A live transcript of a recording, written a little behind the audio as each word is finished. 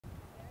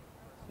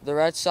The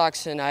Red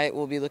Sox tonight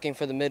will be looking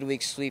for the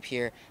midweek sweep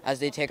here as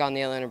they take on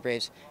the Atlanta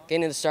Braves.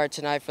 Getting the start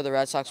tonight for the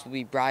Red Sox will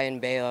be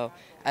Brian Balo,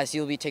 as he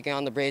will be taking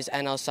on the Braves'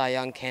 NL Cy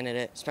Young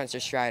candidate, Spencer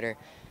Strider.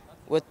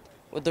 With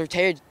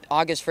the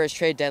August 1st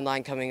trade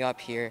deadline coming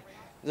up here,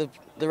 the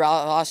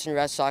Boston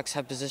Red Sox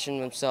have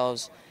positioned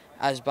themselves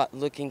as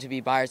looking to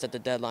be buyers at the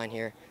deadline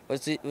here,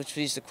 which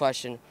leads to the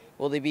question,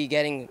 will they be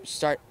getting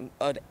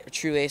a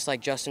true ace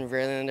like Justin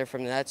Verlander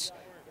from the Nets,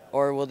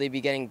 or will they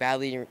be getting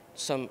badly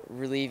some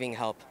relieving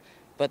help?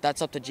 But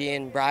that's up to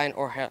Gian, Brian,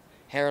 or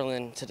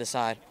Harlan to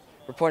decide.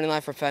 Reporting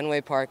live from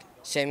Fenway Park,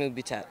 Samuel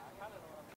Butet.